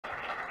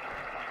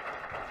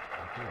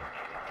you.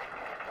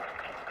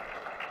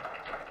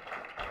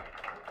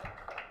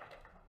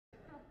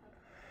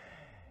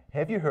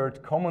 Have you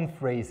heard common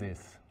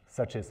phrases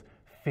such as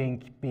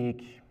think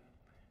big,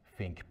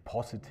 think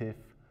positive,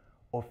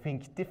 or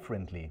think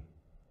differently?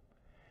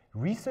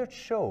 Research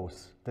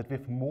shows that we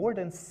have more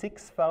than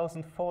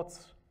 6,000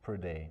 thoughts per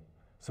day.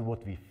 So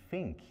what we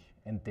think,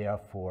 and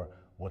therefore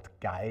what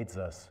guides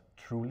us,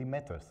 truly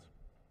matters.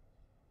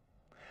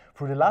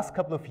 For the last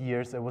couple of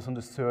years, I was on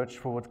the search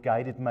for what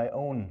guided my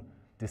own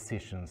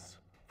decisions,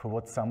 for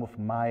what some of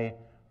my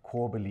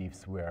core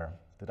beliefs were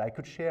that I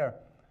could share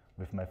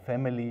with my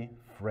family,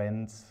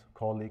 friends,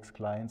 colleagues,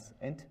 clients,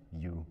 and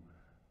you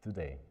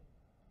today.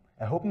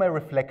 I hope my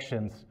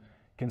reflections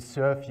can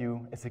serve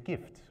you as a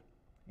gift,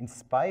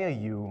 inspire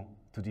you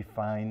to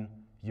define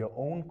your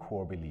own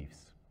core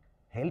beliefs,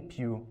 help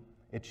you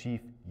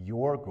achieve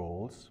your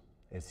goals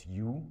as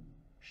you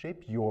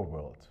shape your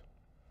world.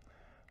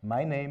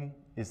 My name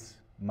is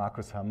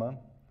Markus Hammer.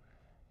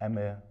 I'm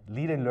a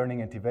leader in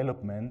learning and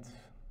development,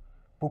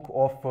 book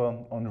author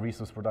on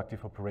resource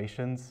productive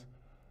operations,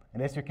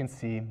 and as you can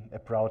see, a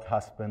proud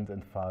husband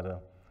and father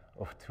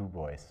of 2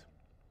 boys.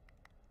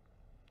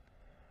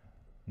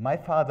 My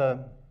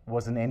father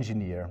was an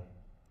engineer,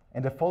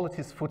 and I followed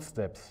his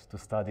footsteps to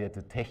study at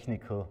a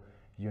technical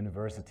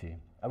university.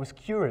 I was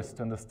curious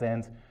to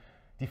understand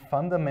the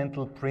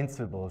fundamental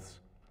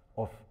principles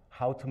of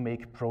how to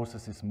make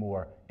processes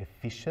more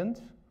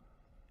efficient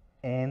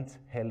and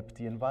help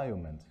the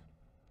environment.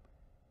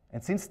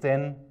 And since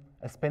then,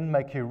 I spent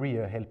my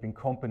career helping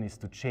companies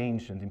to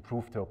change and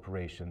improve their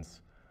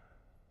operations.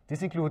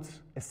 This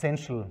includes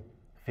essential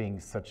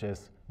things such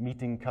as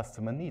meeting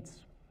customer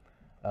needs,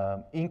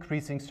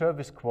 increasing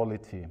service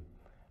quality,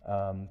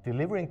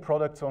 delivering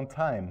products on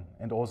time,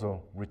 and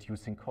also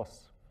reducing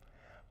costs.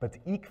 But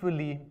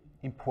equally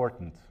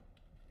important,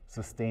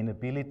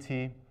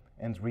 sustainability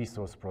and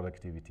resource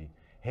productivity,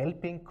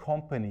 helping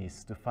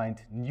companies to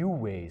find new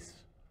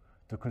ways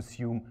to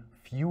consume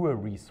fewer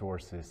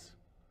resources,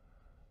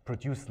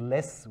 produce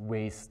less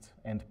waste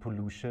and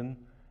pollution,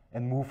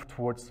 and move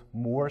towards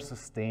more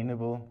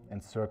sustainable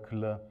and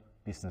circular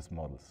business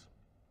models.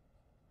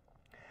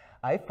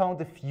 I found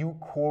a few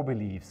core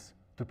beliefs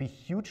to be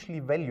hugely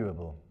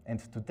valuable, and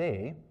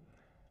today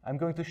I'm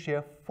going to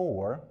share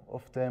 4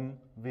 of them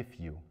with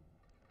you.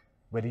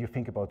 Whether you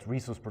think about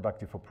resource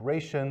productive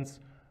operations,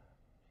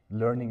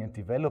 learning and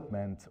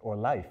development, or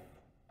life,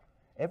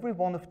 every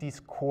one of these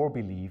core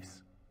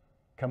beliefs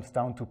comes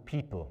down to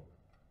people,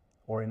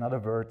 or in other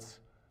words,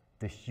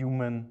 the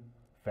human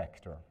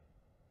factor.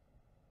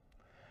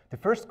 The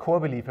first core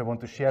belief I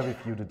want to share with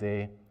you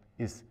today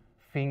is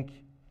think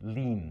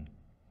lean,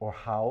 or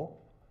how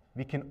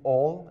we can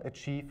all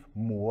achieve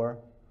more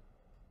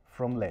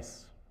from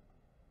less.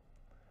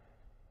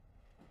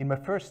 In my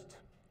first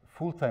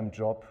full-time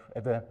job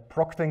at a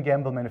Procter &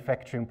 Gamble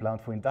manufacturing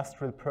plant for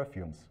industrial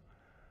perfumes,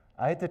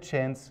 I had the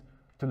chance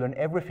to learn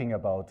everything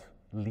about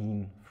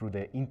lean through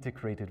the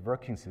integrated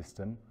working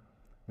system,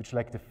 which,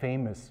 like the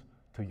famous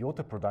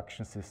Toyota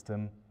production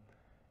system,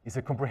 is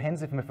a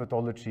comprehensive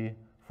methodology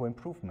for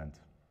improvement.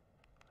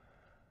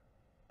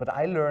 But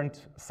I learned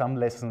some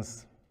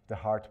lessons the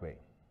hard way.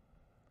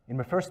 In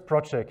my first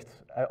project,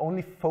 I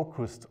only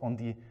focused on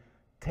the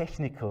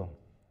technical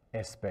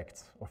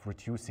aspects of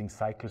reducing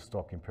cycle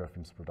stock in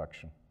perfumes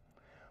production.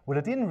 What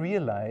I didn't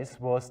realize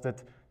was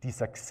that the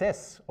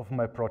success of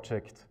my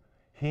project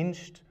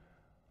hinged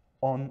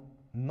on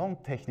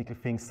non-technical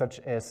things such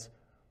as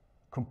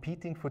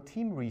competing for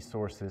team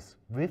resources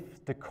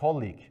with the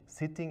colleague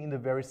sitting in the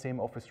very same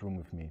office room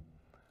with me,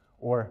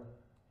 or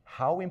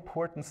how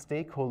important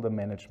stakeholder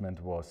management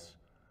was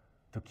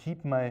to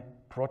keep my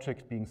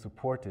project being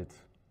supported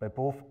by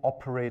both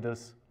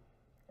operators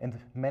and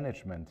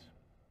management.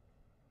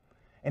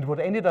 And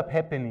what ended up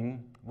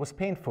happening was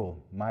painful.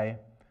 My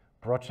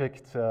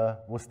project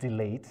was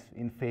delayed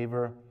in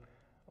favor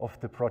of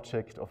the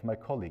project of my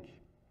colleague.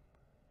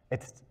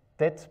 At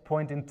that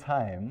point in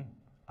time,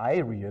 I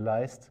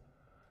realized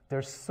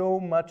there's so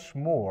much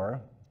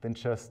more than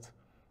just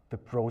the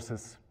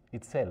process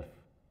itself.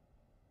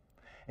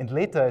 And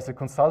later, as a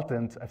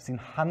consultant, I've seen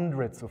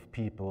hundreds of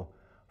people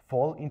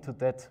fall into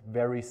that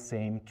very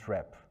same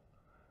trap,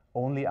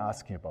 only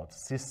asking about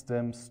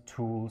systems,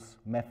 tools,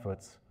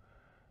 methods,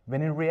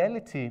 when in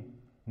reality,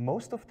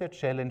 most of their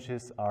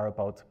challenges are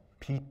about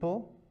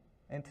people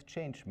and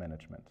change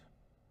management.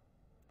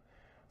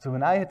 So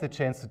when I had the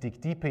chance to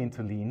dig deeper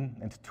into lean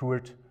and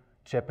toured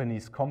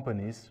Japanese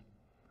companies,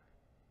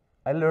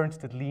 I learned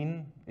that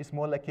lean is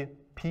more like a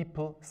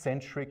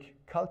people-centric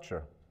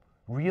culture.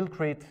 Real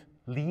great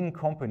lean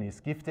companies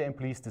give their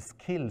employees the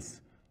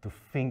skills to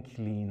think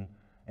lean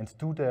and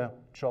do their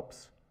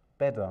jobs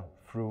better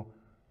through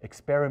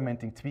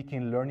experimenting, tweaking,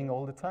 and learning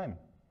all the time.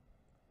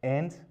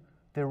 And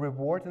they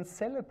reward and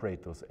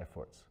celebrate those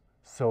efforts.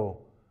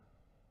 So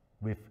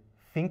with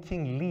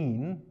thinking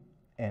lean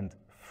and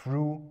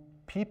through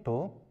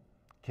people,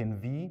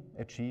 can we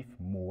achieve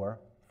more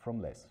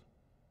from less?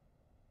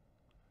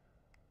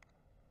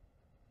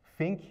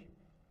 Think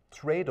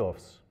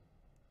trade-offs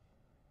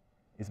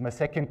is my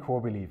second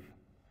core belief.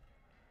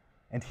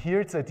 And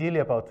here it's ideally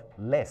about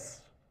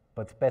less,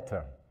 but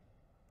better.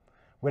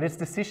 Whether it's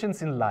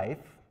decisions in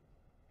life,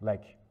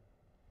 like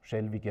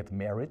shall we get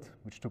married,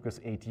 which took us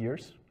 8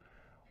 years,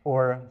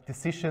 or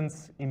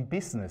decisions in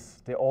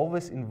business, they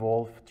always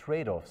involve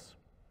trade-offs.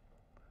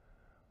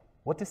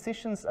 What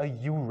decisions are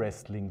you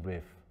wrestling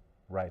with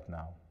right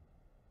now?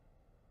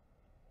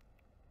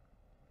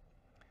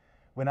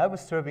 When I was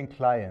serving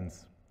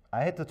clients,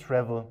 I had to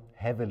travel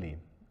heavily,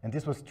 and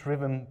this was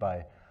driven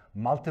by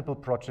multiple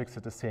projects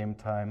at the same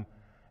time,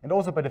 and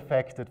also by the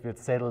fact that we had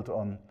settled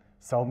on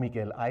São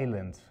Miguel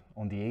Island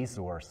on the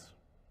Azores,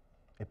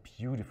 a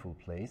beautiful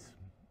place,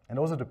 and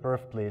also the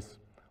birthplace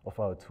of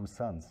our 2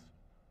 sons.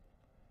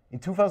 In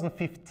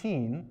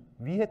 2015,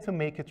 we had to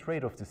make a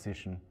trade-off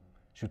decision.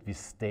 Should we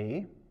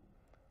stay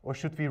or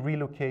should we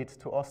relocate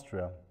to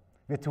Austria?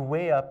 We had to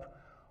weigh up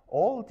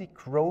all the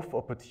growth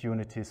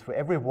opportunities for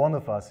every one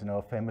of us in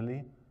our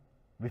family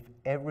with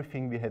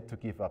everything we had to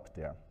give up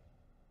there.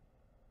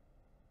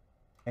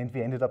 And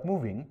we ended up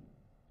moving,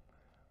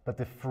 but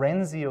the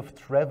frenzy of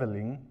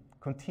traveling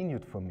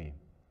continued for me.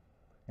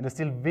 And I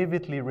still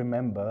vividly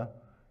remember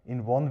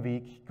in 1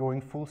 week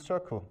going full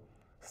circle,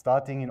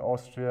 starting in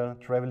Austria,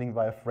 traveling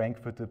via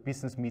Frankfurt to a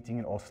business meeting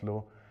in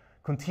Oslo,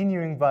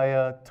 continuing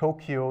via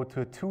Tokyo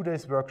to a 2-day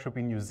workshop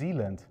in New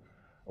Zealand,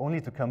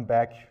 only to come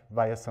back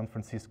via San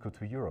Francisco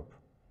to Europe.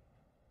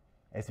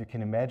 As you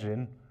can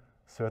imagine,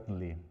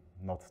 certainly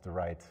not the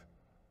right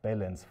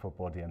balance for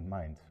body and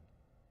mind.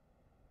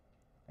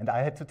 And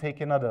I had to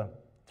take another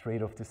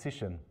trade-off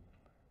decision.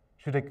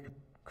 Should I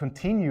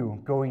continue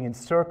going in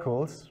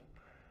circles,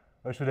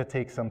 or should I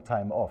take some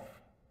time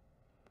off?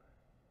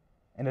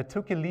 And I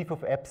took a leave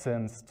of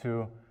absence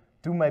to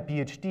do my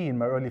PhD in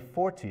my early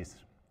 40s.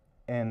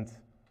 And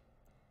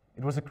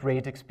it was a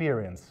great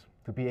experience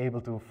to be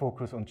able to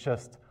focus on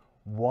just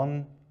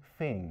one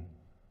thing,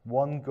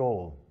 one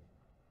goal,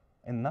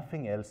 and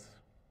nothing else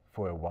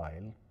for a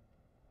while.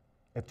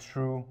 A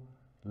true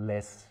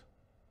less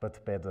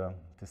but better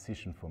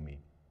decision for me.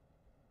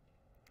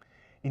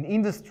 In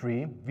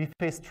industry, we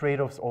face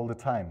trade-offs all the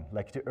time,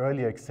 like the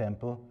earlier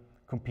example,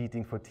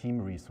 competing for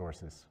team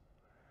resources.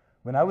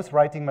 When I was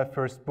writing my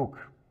first book,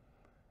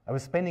 I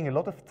was spending a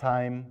lot of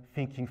time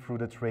thinking through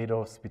the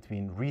trade-offs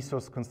between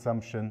resource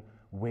consumption,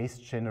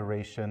 waste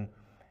generation,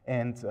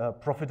 and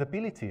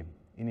profitability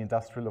in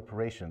industrial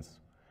operations.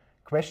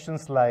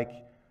 Questions like,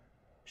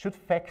 should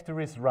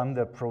factories run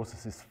their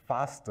processes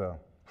faster,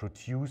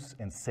 produce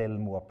and sell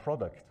more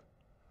product?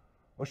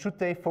 Or should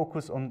they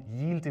focus on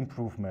yield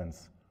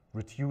improvements,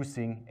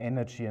 reducing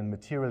energy and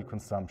material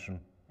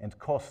consumption and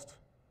cost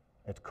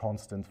at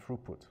constant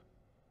throughput?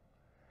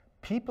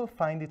 People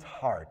find it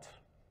hard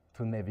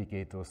to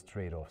navigate those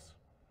trade-offs.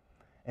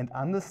 And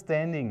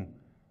understanding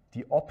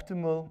the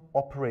optimal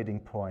operating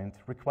point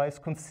requires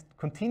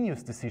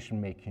continuous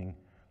decision-making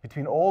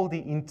between all the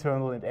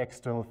internal and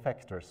external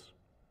factors.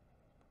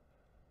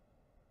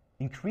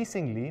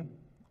 Increasingly,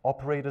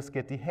 operators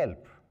get the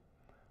help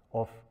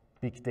of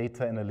big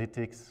data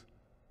analytics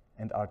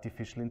and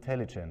artificial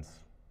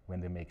intelligence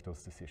when they make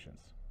those decisions.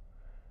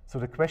 So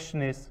the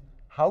question is,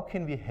 how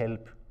can we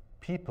help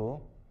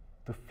people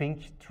to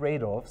think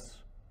trade-offs,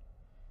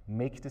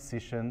 make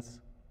decisions,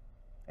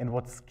 and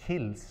what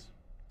skills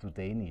do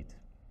they need?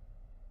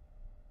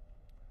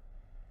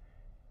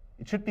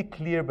 It should be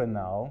clear by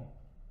now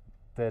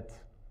that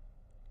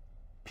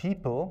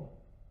people,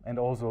 and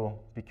also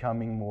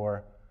becoming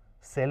more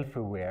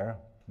self-aware,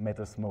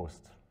 matters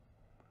most.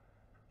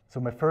 So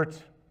my third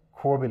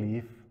core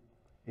belief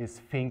is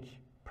think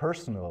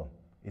personal.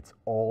 It's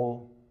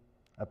all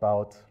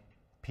about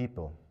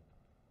people.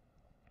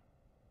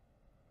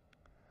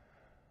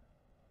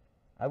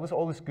 I was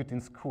always good in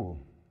school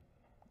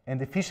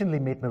and efficiently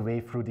made my way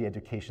through the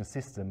education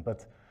system,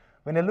 but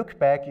when I look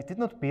back, it did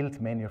not build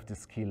many of the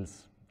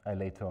skills I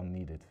later on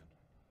needed.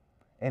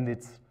 And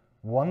its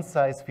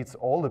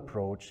one-size-fits-all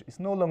approach is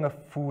no longer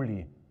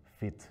fully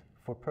fit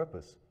for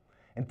purpose.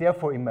 And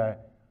therefore, in my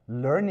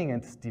learning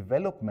and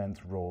development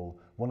role,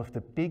 one of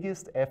the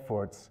biggest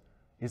efforts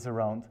is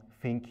around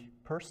think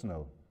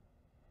personal,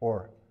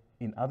 or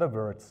in other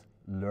words,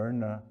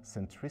 learner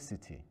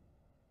centricity.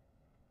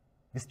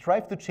 We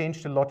strive to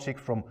change the logic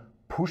from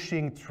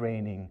pushing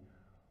training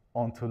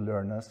onto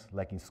learners,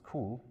 like in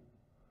school,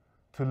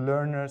 to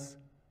learners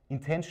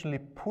intentionally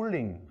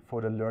pulling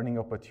for the learning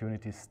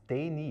opportunities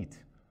they need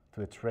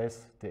to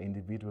address their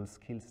individual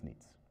skills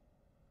needs.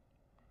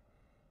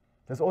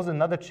 There's also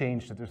another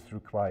change that is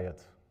required,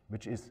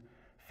 which is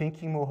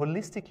thinking more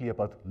holistically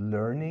about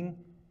learning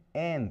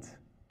and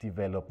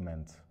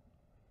development,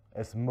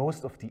 as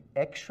most of the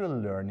actual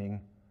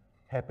learning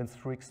happens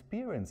through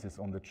experiences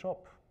on the job.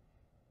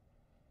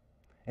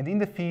 And in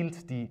the field,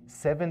 the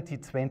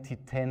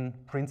 70-20-10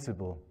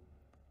 principle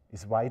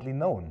is widely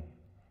known,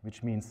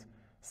 which means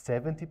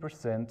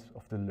 70%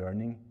 of the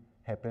learning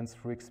happens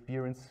through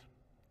experience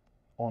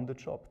on the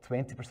job,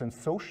 20%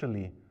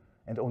 socially,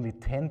 and only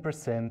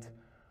 10%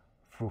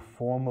 through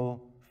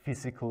formal,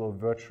 physical or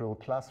virtual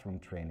classroom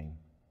training.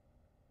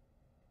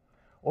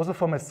 Also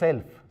for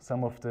myself,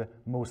 some of the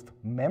most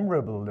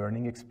memorable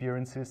learning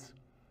experiences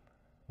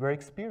were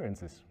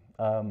experiences.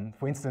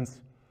 For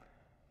instance,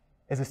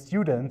 as a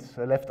student,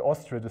 I left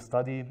Austria to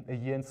study a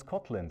year in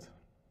Scotland.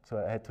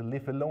 So I had to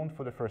live alone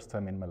for the first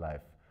time in my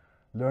life.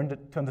 Learn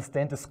to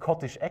understand the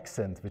Scottish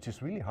accent, which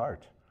is really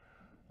hard.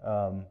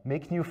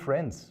 Make new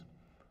friends.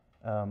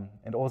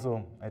 And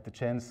also I had the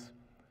chance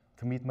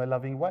to meet my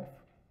loving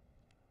wife.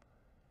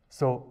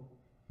 So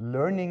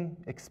learning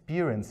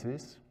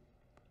experiences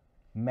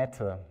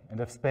matter.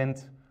 And I've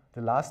spent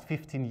the last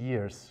 15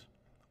 years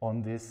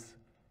on this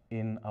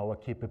in our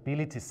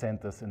capability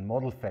centers and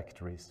model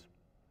factories.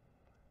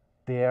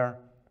 There,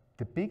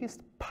 the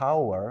biggest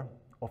power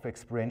of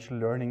experiential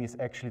learning is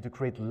actually to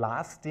create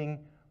lasting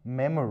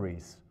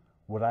memories,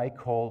 what I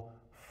call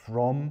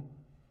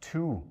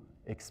from-to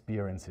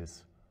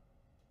experiences,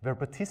 where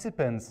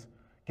participants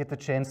get the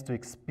chance to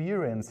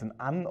experience an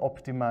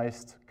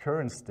unoptimized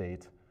current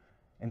state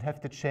and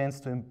have the chance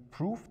to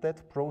improve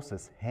that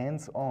process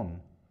hands-on.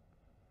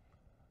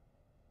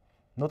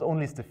 Not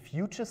only is the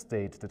future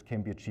state that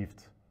can be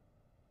achieved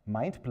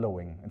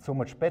mind-blowing and so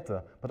much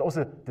better, but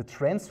also the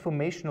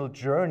transformational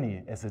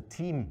journey as a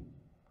team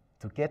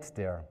to get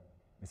there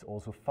is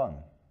also fun.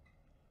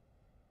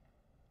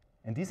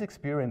 And these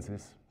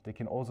experiences, they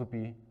can also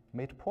be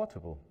made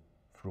portable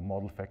through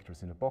model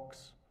factories in a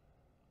box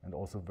and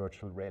also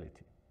virtual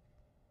reality.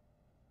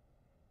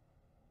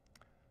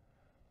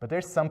 But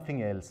there's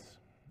something else.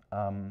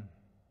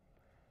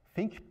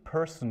 Think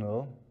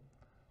personal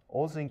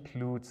also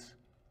includes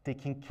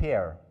taking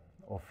care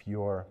of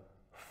your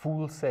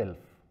full self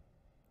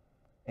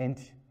and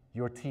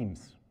your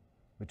teams,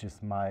 which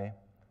is my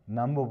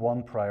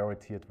 #1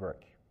 priority at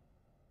work.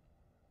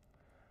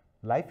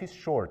 Life is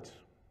short,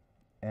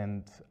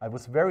 and I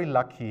was very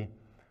lucky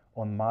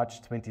on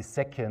March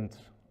 22nd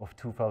of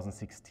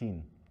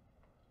 2016.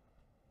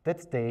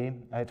 That day,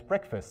 I had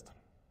breakfast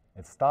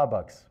at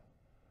Starbucks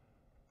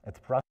at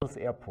Brussels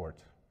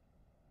airport.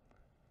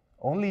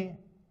 Only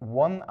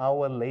 1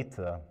 hour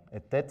later,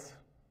 at that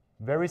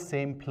very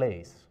same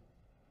place,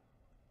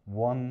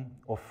 1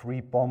 of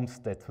 3 bombs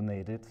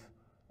detonated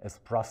as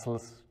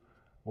Brussels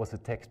was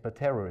attacked by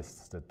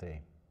terrorists that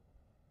day.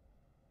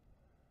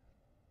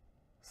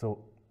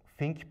 So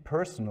think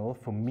personal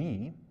for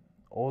me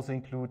also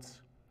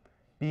includes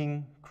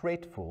being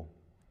grateful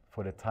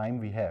for the time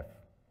we have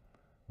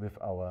with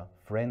our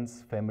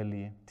friends,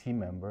 family, team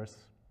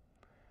members,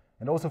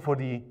 and also for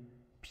the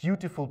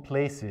beautiful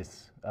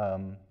places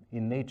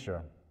in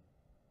nature,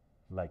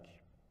 like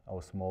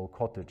our small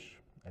cottage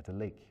at a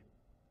lake.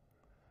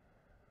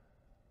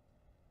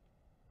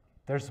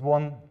 There's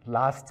one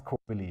last core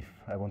belief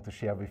I want to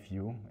share with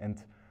you,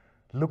 and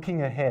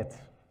looking ahead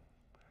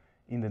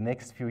in the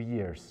next few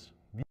years,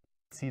 we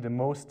see the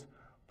most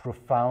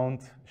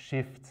profound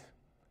shift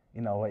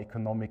in our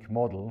economic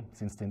model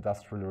since the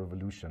Industrial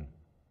Revolution.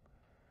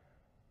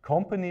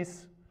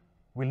 Companies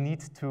will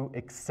need to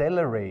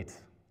accelerate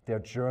their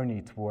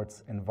journey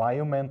towards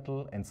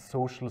environmental and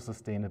social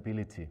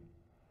sustainability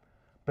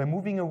by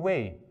moving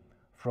away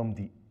from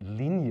the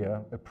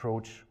linear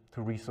approach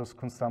to resource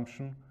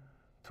consumption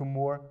to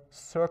more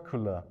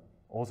circular,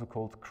 also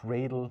called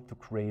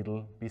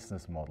cradle-to-cradle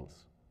business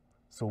models.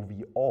 So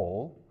we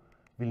all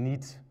will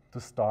need to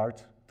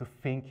start to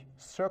think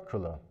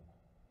circular,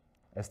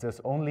 as there's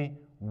only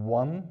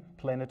one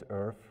planet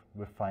Earth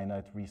with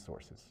finite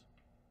resources.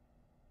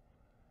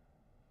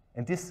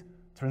 And this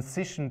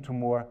transition to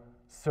more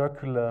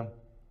circular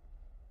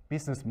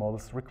business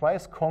models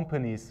requires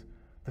companies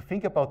to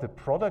think about the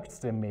products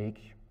they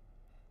make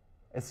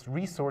as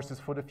resources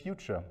for the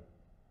future.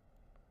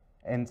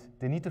 And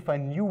they need to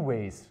find new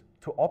ways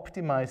to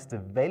optimize the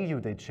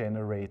value they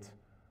generate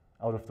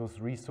out of those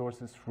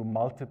resources through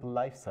multiple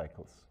life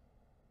cycles.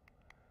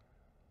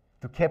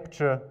 To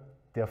capture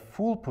their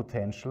full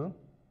potential,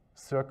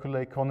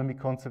 circular economy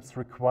concepts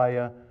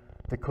require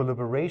the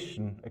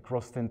collaboration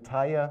across the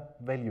entire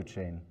value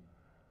chain,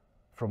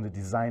 from the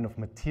design of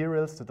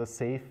materials that are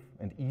safe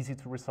and easy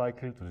to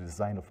recycle to the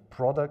design of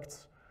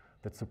products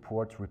that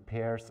support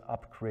repairs,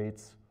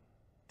 upgrades,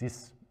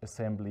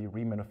 disassembly,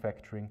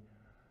 remanufacturing,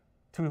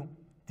 to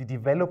the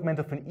development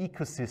of an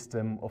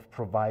ecosystem of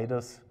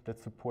providers that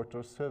support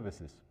those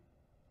services.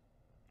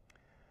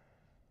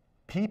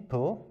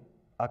 People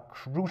are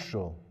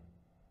crucial,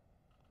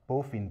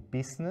 both in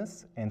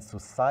business and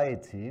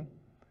society,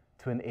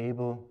 to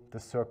enable the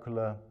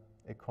circular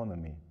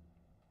economy.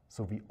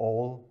 So we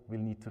all will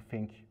need to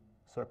think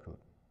circular.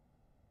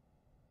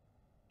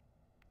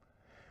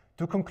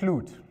 To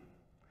conclude,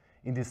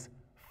 in this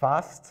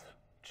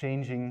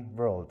fast-changing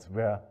world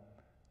where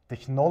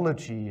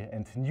technology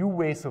and new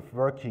ways of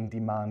working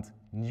demand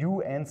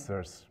new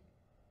answers,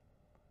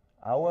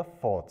 our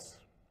thoughts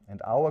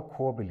and our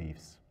core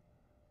beliefs,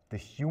 the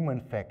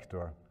human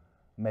factor,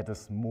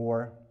 matters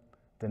more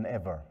than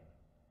ever.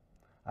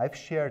 I've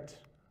shared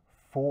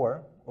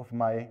 4 of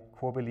my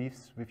core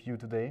beliefs with you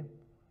today.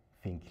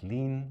 Think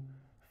lean,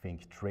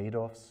 think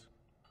trade-offs,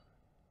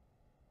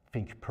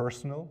 think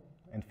personal,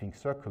 and think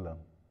circular.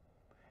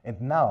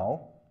 And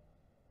now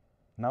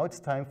Now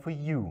it's time for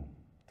you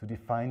to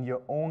define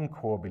your own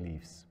core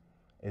beliefs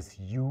as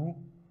you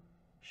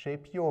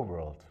shape your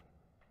world.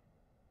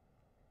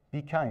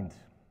 Be kind,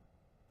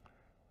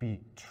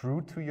 be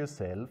true to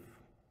yourself,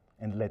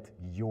 and let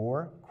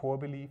your core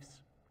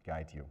beliefs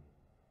guide you.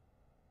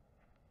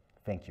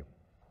 Thank you.